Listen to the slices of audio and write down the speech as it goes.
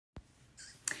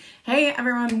Hey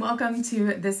everyone, welcome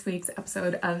to this week's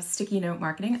episode of Sticky Note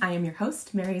Marketing. I am your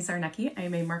host, Mary Zarnecki. I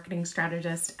am a marketing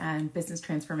strategist and business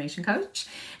transformation coach,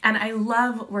 and I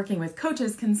love working with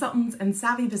coaches, consultants, and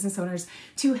savvy business owners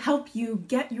to help you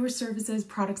get your services,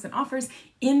 products, and offers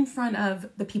in front of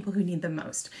the people who need them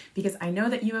most. Because I know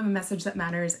that you have a message that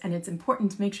matters, and it's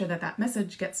important to make sure that that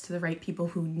message gets to the right people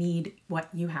who need what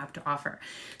you have to offer.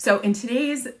 So in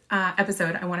today's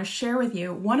episode, I want to share with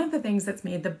you one of the things that's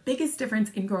made the biggest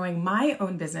difference in growing my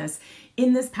own business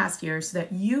in this past year so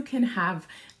that you can have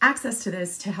access to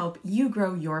this to help you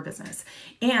grow your business.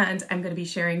 And I'm going to be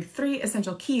sharing 3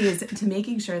 essential keys to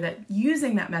making sure that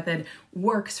using that method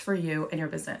works for you and your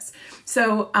business.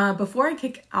 So before I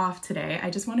kick off today, I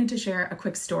just wanted to share a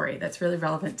quick story that's really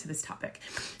relevant to this topic.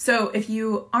 So if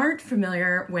you aren't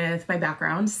familiar with my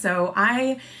background, so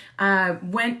I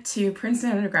went to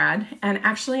Princeton undergrad and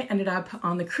actually ended up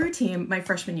on the crew team my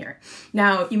freshman year.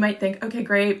 Now you might think, okay,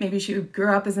 great, maybe she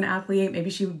grew up as an athlete, maybe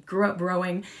she grew up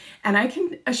rowing, and I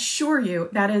can assure you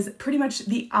that is pretty much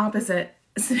the opposite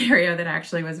scenario that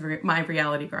actually was my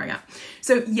reality growing up.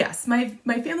 So yes, my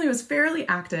family was fairly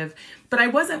active, but I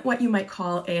wasn't what you might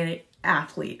call an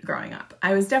athlete growing up.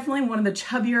 I was definitely one of the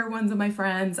chubbier ones of my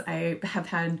friends. I have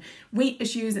had weight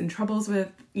issues and troubles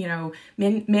with,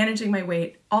 managing my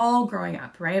weight all growing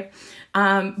up, right?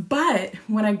 But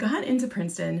when I got into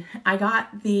Princeton, I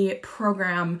got the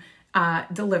program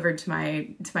delivered to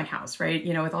my house, right?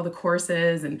 With all the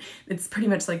courses, and it's pretty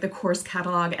much like the course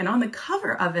catalog. And on the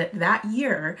cover of it that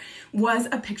year was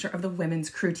a picture of the women's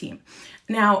crew team.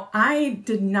 Now, I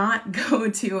did not go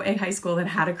to a high school that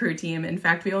had a crew team. In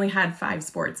fact, we only had 5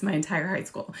 sports my entire high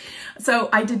school. So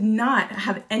I did not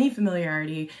have any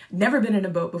familiarity, never been in a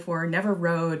boat before, never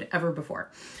rowed ever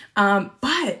before.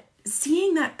 But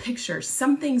seeing that picture,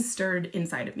 something stirred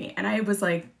inside of me. And I was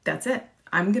like, that's it.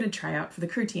 I'm going to try out for the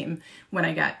crew team when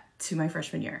I got to my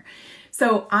freshman year.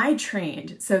 So I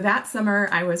trained. So that summer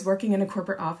I was working in a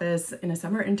corporate office in a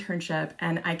summer internship,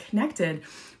 and I connected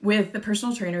with the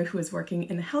personal trainer who was working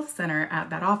in the health center at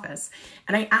that office.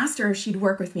 And I asked her if she'd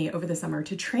work with me over the summer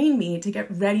to train me to get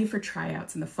ready for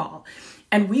tryouts in the fall.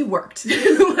 And we worked.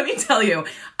 Let me tell you,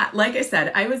 like I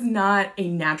said, I was not a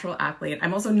natural athlete.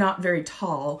 I'm also not very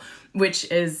tall, which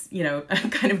is, a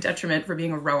kind of detriment for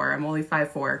being a rower. I'm only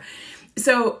 5'4".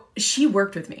 So she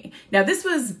worked with me. Now, this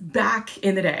was back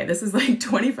in the day. This is like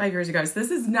 25 years ago. So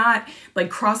this is not like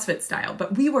CrossFit style,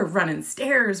 but we were running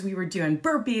stairs, we were doing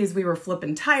burpees, we were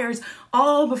flipping tires,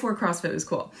 all before CrossFit was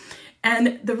cool.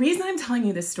 And the reason I'm telling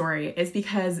you this story is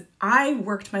because I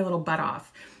worked my little butt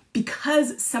off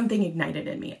because something ignited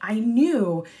in me. I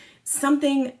knew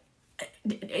something,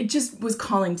 it just was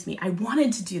calling to me. I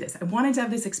wanted to do this. I wanted to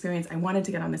have this experience. I wanted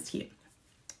to get on this team.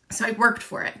 So I worked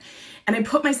for it, and I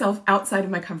put myself outside of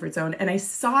my comfort zone, and I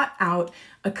sought out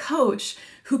a coach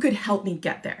who could help me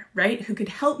get there, right? Who could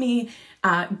help me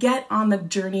get on the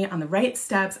journey, on the right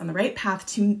steps, on the right path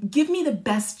to give me the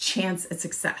best chance at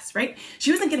success, right?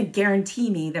 She wasn't going to guarantee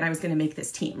me that I was going to make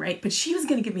this team, right? But she was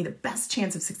going to give me the best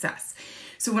chance of success.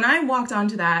 So when I walked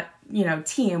onto that,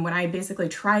 team, when I basically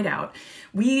tried out,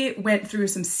 we went through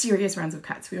some serious rounds of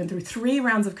cuts. We went through 3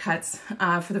 rounds of cuts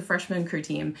for the freshman crew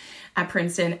team at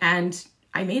Princeton, and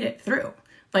I made it through.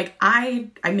 Like I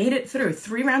made it through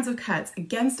 3 rounds of cuts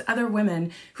against other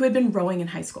women who had been rowing in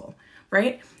high school,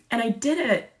 right? And I did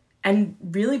it and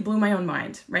really blew my own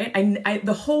mind, right? I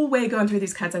the whole way going through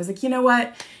these cuts, I was like, you know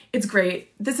what? It's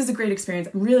great. This is a great experience.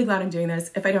 I'm really glad I'm doing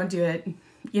this. If I don't do it,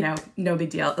 no big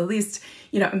deal. At least,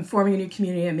 I'm forming a new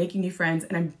community, I'm making new friends,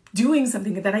 and I'm doing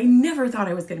something that I never thought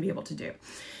I was going to be able to do.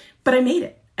 But I made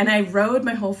it. And I rowed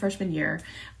my whole freshman year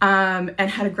and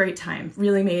had a great time.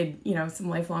 Really made, some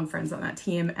lifelong friends on that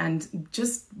team, and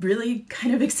just really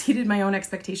kind of exceeded my own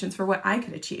expectations for what I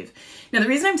could achieve. Now, the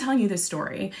reason I'm telling you this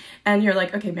story, and you're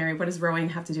like, okay, Mary, what does rowing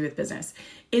have to do with business?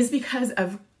 Is because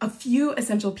of a few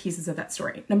essential pieces of that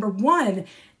story. Number 1,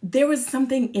 there was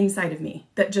something inside of me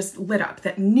that just lit up,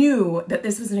 that knew that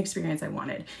this was an experience I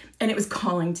wanted, and it was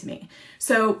calling to me.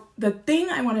 So the thing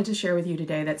I wanted to share with you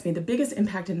today that's made the biggest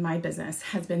impact in my business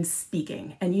has been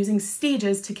speaking and using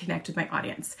stages to connect with my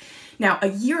audience. Now, a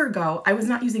year ago, I was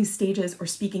not using stages or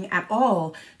speaking at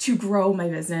all to grow my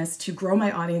business, to grow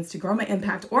my audience, to grow my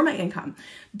impact or my income.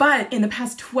 But in the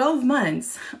past 12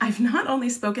 months, I've not only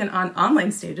spoken on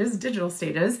online stages, digital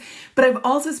stages, but I've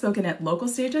also spoken at local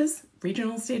stages,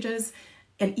 regional stages,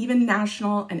 and even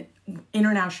national and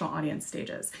international audience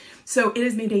stages. So it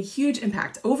has made a huge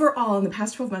impact. Overall, in the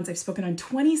past 12 months, I've spoken on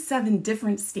 27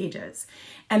 different stages.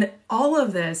 And all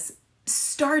of this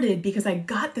started because I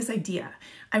got this idea.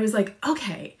 I was like,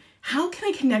 okay, how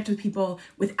can I connect with people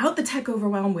without the tech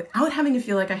overwhelm, without having to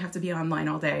feel like I have to be online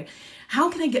all day? How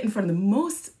can I get in front of the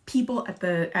most people at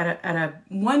a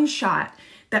one shot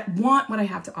that want what I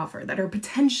have to offer, that are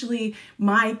potentially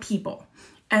my people?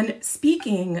 And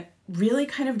speaking really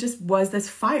kind of just was this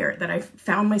fire that I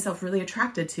found myself really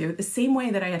attracted to, the same way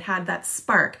that I had that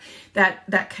spark,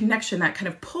 that connection, that kind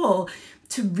of pull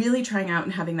to really trying out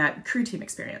and having that crew team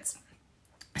experience.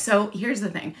 So here's the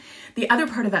thing. The other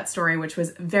part of that story, which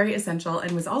was very essential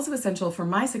and was also essential for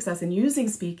my success in using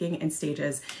speaking in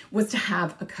stages, was to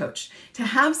have a coach, to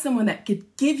have someone that could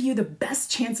give you the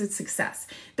best chance at success,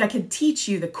 that could teach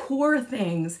you the core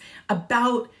things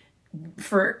about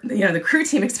the crew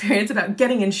team experience, about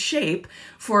getting in shape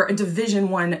for a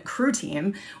Division I crew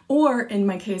team, or in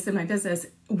my case, in my business,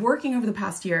 working over the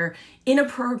past year in a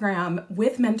program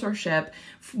with mentorship,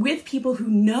 with people who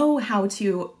know how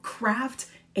to craft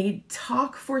a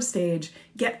talk for stage,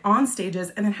 get on stages,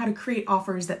 and then how to create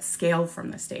offers that scale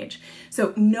from the stage.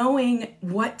 So knowing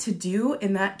what to do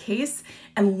in that case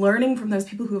and learning from those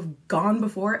people who have gone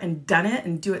before and done it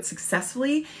and do it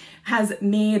successfully has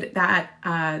made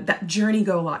that journey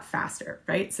go a lot faster,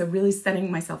 right? So really setting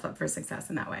myself up for success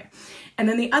in that way. And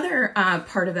then the other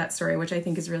part of that story, which I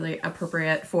think is really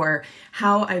appropriate for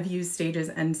how I've used stages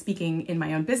and speaking in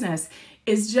my own business,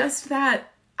 is just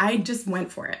that I just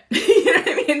went for it. You know what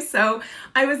I mean? So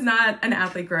I was not an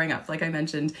athlete growing up, like I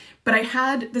mentioned, but I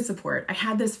had the support, I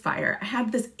had this fire, I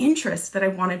had this interest that I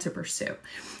wanted to pursue.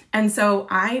 And so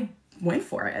I went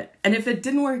for it. And if it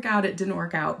didn't work out, it didn't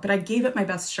work out, but I gave it my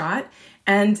best shot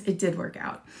and it did work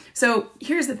out. So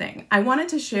here's the thing. I wanted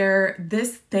to share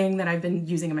this thing that I've been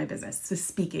using in my business, the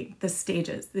speaking, the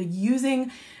stages, the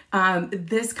using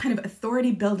this kind of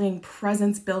authority building,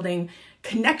 presence building,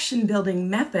 connection building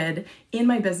method in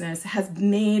my business has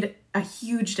made a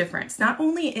huge difference, not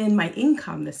only in my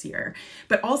income this year,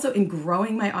 but also in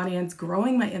growing my audience,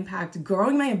 growing my impact,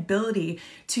 growing my ability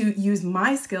to use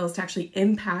my skills to actually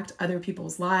impact other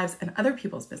people's lives and other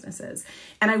people's businesses.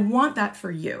 And I want that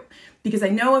for you, because I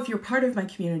know if you're part of my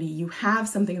community, you have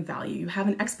something of value, you have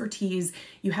an expertise,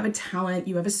 you have a talent,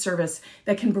 you have a service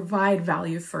that can provide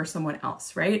value for someone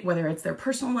else, right? Whether it's their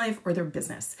personal life or their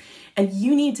business. And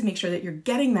you need to make sure that you're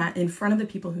getting that in front of the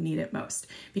people who need it most.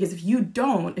 Because if you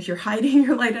don't, if you're hiding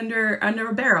your light under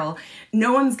a barrel,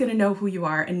 no one's going to know who you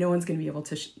are and no one's going to be able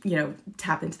to,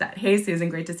 tap into that. Hey, Susan,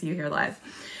 great to see you here live.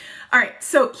 All right,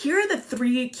 so here are the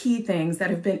 3 key things that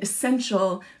have been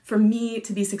essential for me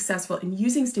to be successful in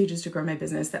using stages to grow my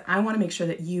business that I want to make sure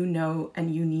that you know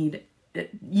and you need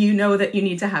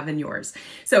to have in yours.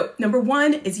 So number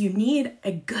 1 is you need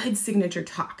a good signature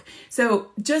talk.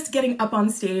 So just getting up on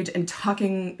stage and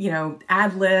talking,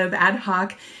 ad lib, ad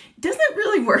hoc, doesn't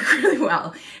really work really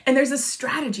well. And there's a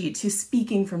strategy to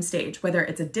speaking from stage, whether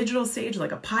it's a digital stage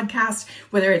like a podcast,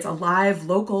 whether it's a live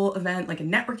local event like a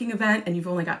networking event and you've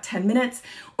only got 10 minutes,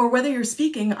 or whether you're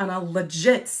speaking on a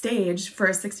legit stage for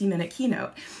a 60-minute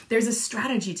keynote. There's a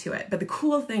strategy to it. But the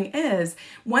cool thing is,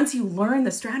 once you learn the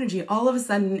strategy, all of a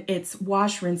sudden it's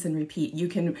wash, rinse, and repeat. You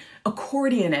can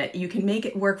accordion it. You can make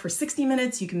it work for 60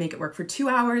 minutes. You can make it work for 2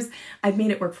 hours. I've made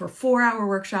it work for 4-hour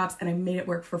workshops, and I've made it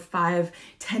work for 5,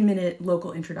 10-minute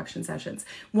local introduction sessions.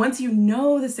 Once you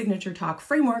know the signature talk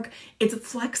framework, it's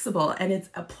flexible and it's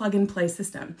a plug-and-play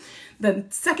system. The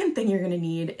second thing you're going to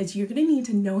need is you're going to need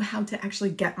to know how to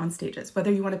actually get on stages,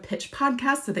 whether you want to pitch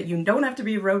podcasts so that you don't have to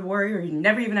be a road warrior, you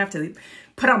never even have to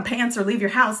put on pants or leave your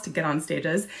house to get on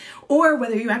stages, or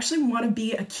whether you actually want to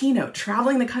be a keynote,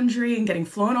 traveling the country and getting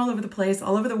flown all over the place,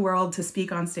 all over the world to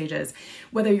speak on stages.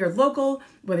 Whether you're local,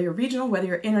 whether you're regional, whether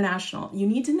you're international, you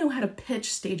need to know how to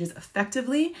pitch stages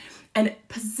effectively and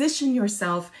position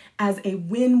yourself as a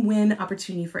win-win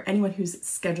opportunity for anyone who's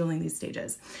scheduling these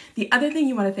stages. The other thing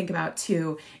you want to think about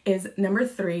too is number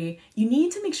 3, you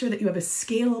need to make sure that you have a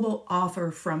scalable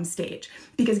offer from stage,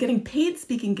 because getting paid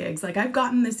speaking gigs like I've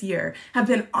gotten this year have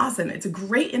been awesome. It's a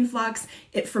great influx.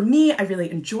 For me, I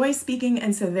really enjoy speaking.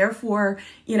 And so therefore,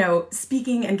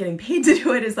 speaking and getting paid to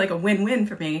do it is like a win-win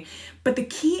for me. But the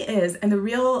key is, and the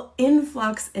real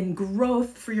influx and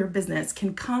growth for your business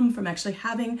can come from actually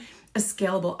having a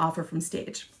scalable offer from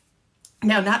stage.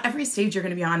 Now, not every stage you're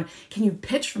going to be on can you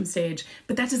pitch from stage,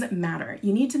 but that doesn't matter.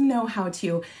 You need to know how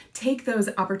to take those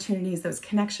opportunities, those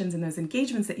connections, and those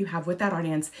engagements that you have with that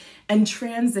audience and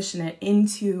transition it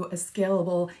into a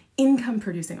scalable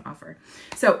income-producing offer.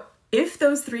 So if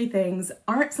those three things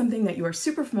aren't something that you are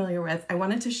super familiar with, I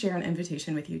wanted to share an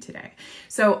invitation with you today.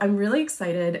 So I'm really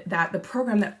excited that the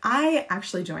program that I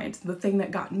actually joined, the thing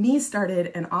that got me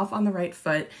started and off on the right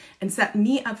foot and set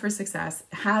me up for success,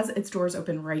 has its doors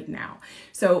open right now.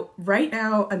 So right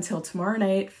now until tomorrow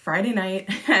night, Friday night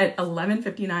at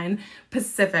 11:59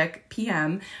 Pacific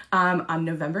PM on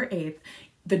November 8th,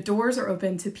 the doors are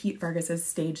open to Pete Vargas's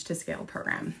Stage to Scale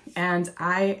program. And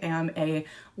I am a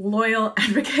loyal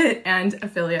advocate and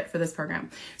affiliate for this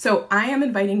program. So I am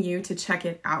inviting you to check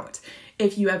it out.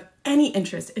 If you have any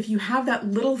interest, if you have that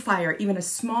little fire, even a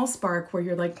small spark where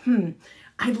you're like,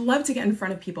 I'd love to get in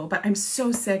front of people, but I'm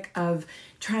so sick of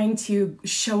trying to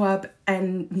show up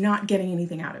and not getting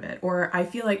anything out of it. Or I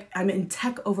feel like I'm in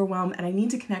tech overwhelm and I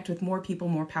need to connect with more people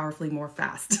more powerfully, more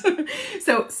fast.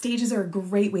 So stages are a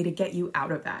great way to get you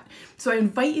out of that. So I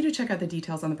invite you to check out the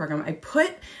details on the program. I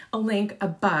put a link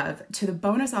above to the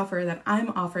bonus offer that I'm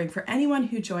offering for anyone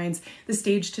who joins the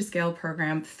Stage to Scale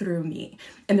program through me.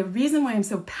 And the reason why I'm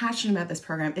so passionate about this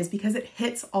program is because it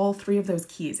hits all three of those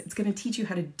keys. It's going to teach you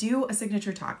how to do a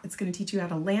signature talk. It's going to teach you how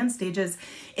to land stages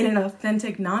in an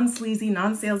authentic, non-sleazy,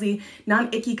 non-salesy,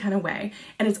 non-icky kind of way.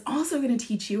 And it's also going to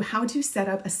teach you how to set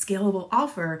up a scalable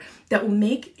offer that will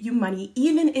make you money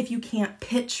even if you can't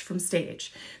pitch from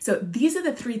stage. So these are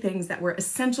the three things that were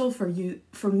essential for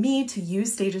me to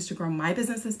use stages to grow my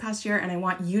business this past year. And I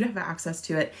want you to have access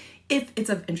to it if it's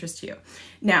of interest to you.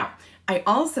 Now, I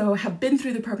also have been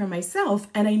through the program myself,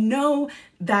 and I know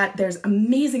that there's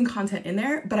amazing content in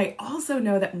there, but I also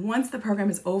know that once the program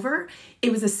is over, it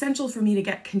was essential for me to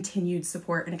get continued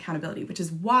support and accountability, which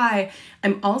is why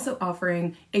I'm also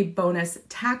offering a bonus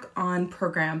tack on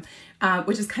program,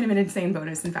 which is kind of an insane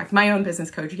bonus. In fact, my own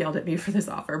business coach yelled at me for this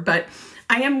offer, but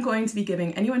I am going to be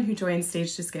giving anyone who joins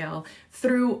Stage to Scale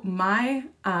through my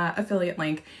affiliate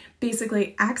link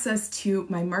basically access to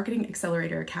my Marketing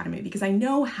Accelerator Academy, because I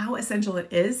know how essential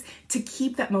it is to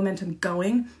keep that momentum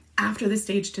going after the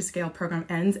Stage to Scale program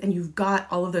ends and you've got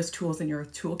all of those tools in your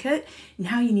toolkit.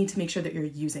 Now you need to make sure that you're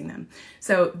using them.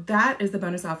 So that is the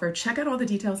bonus offer. Check out all the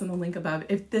details in the link above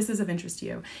if this is of interest to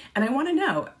you. And I want to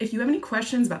know if you have any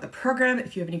questions about the program,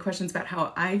 if you have any questions about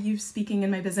how I use speaking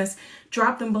in my business,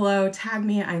 drop them below, tag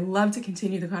me. I love to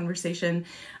continue the conversation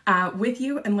with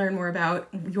you and learn more about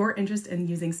your interest in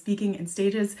using speaking and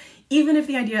stages. Even if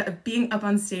the idea of being up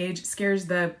on stage scares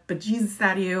the bejesus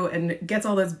out of you and gets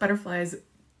all those butterflies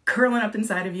curling up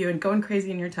inside of you and going crazy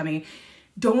in your tummy,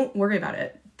 don't worry about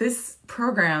it. This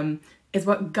program is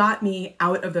what got me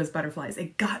out of those butterflies.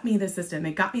 It got me the system.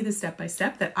 It got me the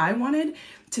step-by-step that I wanted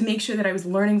to make sure that I was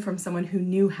learning from someone who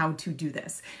knew how to do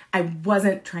this. I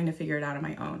wasn't trying to figure it out on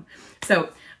my own. So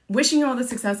wishing you all the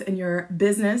success in your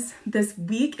business this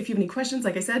week. If you have any questions,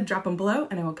 like I said, drop them below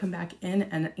and I will come back in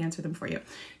and answer them for you.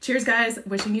 Cheers, guys.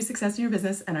 Wishing you success in your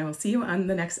business, and I will see you on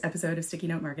the next episode of Sticky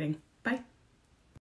Note Marketing. Bye.